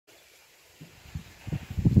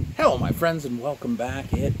Hello, my friends, and welcome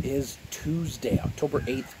back. It is Tuesday, October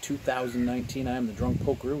 8th, 2019. I am the Drunk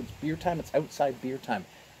Poker. It's beer time. It's outside beer time.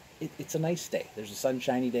 It's a nice day. There's a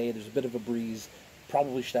sunshiny day. There's a bit of a breeze.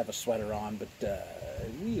 Probably should have a sweater on, but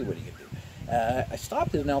what are you going to do? I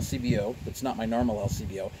stopped at an LCBO. It's not my normal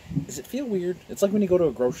LCBO. Does it feel weird? It's like when you go to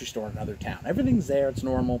a grocery store in another town. Everything's there. It's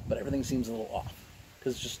normal, but everything seems a little off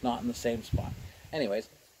because it's just not in the same spot. Anyways,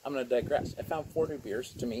 I'm going to digress. I found 4 new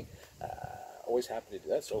beers to me. Always happy to do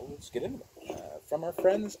that, so let's get into it. From our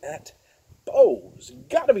friends at Beau's,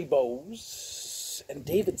 gotta be Beau's, and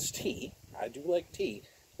DavidsTea. I do like tea.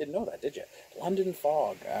 Didn't know that, did you? London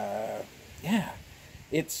Fog. Yeah,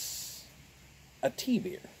 it's a tea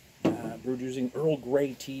beer brewed using Earl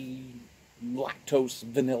Grey tea, lactose,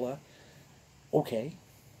 vanilla. Okay.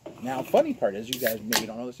 Now, funny part is, you guys maybe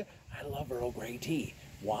don't know this yet, I love Earl Grey tea.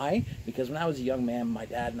 Why? Because when I was a young man, my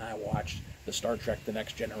dad and I watched the Star Trek The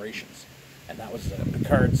Next Generations. And that was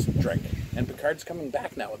Picard's drink. And Picard's coming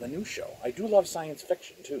back now with a new show. I do love science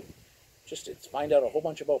fiction, too. It's find out a whole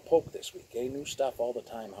bunch about Poke this week. Eh? New stuff all the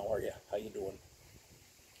time. How are you? How you doing?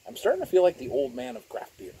 I'm starting to feel like the old man of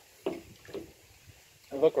craft beer.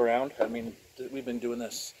 I look around. I mean, we've been doing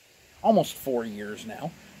this almost 4 years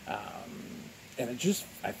now. And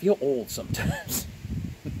I feel old sometimes.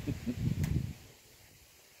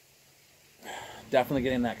 Definitely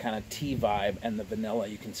getting that kind of tea vibe and the vanilla.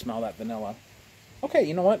 You can smell that vanilla. Okay,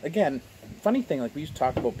 you know what? Again, funny thing, like we used to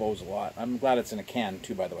talk about Beau's a lot. I'm glad it's in a can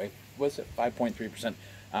too, by the way. Was it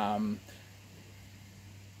 5.3%?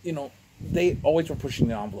 You know, they always were pushing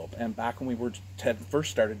the envelope. And back when we had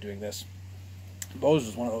first started doing this, Beau's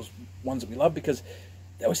was one of those ones that we loved because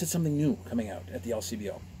they always had something new coming out at the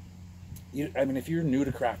LCBO. I mean, if you're new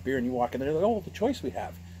to craft beer and you walk in there, you're like, oh, the choice we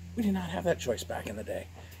have. We did not have that choice back in the day.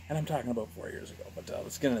 And I'm talking about 4 years ago. But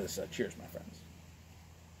let's get into this. Cheers, my friends.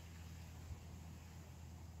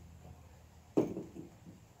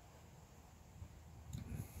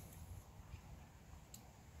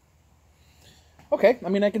 Okay, I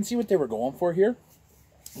mean, I can see what they were going for here.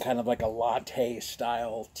 Kind of like a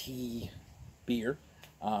latte-style tea beer.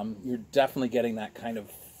 You're definitely getting that kind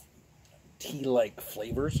of tea-like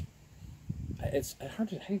flavors. It's hard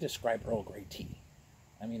to, how do you describe Earl Grey tea?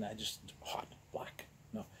 I mean, hot, black.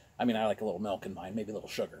 No, I mean, I like a little milk in mine, maybe a little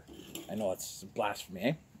sugar. I know it's blasphemy,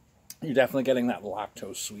 eh? You're definitely getting that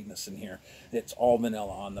lactose sweetness in here. It's all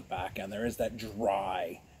vanilla on the back end. There is that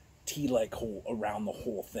dry tea-like whole around the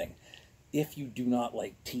whole thing. If you do not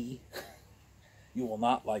like tea, you will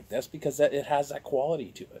not like this because it has that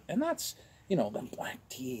quality to it. And that's, you know, the black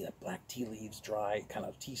tea leaves, dry, kind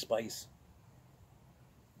of tea spice.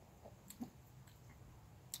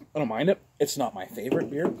 I don't mind it. It's not my favorite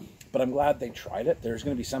beer, but I'm glad they tried it. There's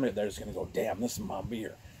going to be somebody that's going to go, damn, this is my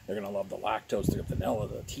beer. They're going to love the lactose, the vanilla,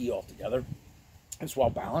 the tea all together. It's well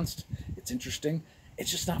balanced. It's interesting. It's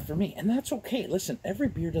just not for me. And that's okay. Listen, every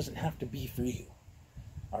beer doesn't have to be for you.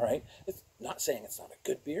 All right? It's not saying it's not a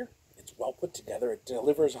good beer. It's well put together. It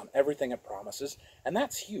delivers on everything it promises. And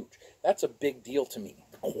that's huge. That's a big deal to me.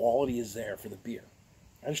 The quality is there for the beer.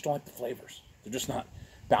 I just don't like the flavors. They're just not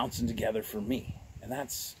bouncing together for me. And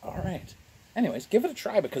that's all right. Anyways, give it a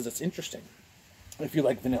try because it's interesting. If you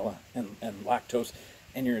like vanilla and lactose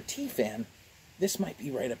and you're a tea fan, this might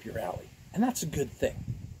be right up your alley. And that's a good thing.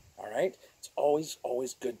 All right? It's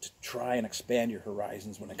always good to try and expand your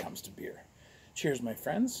horizons when it comes to beer. Cheers, my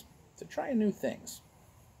friends, to trying new things.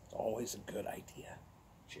 It's always a good idea.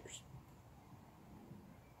 Cheers.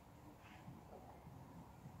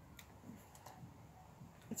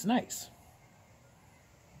 It's nice.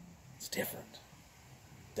 It's different.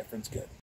 Different's good.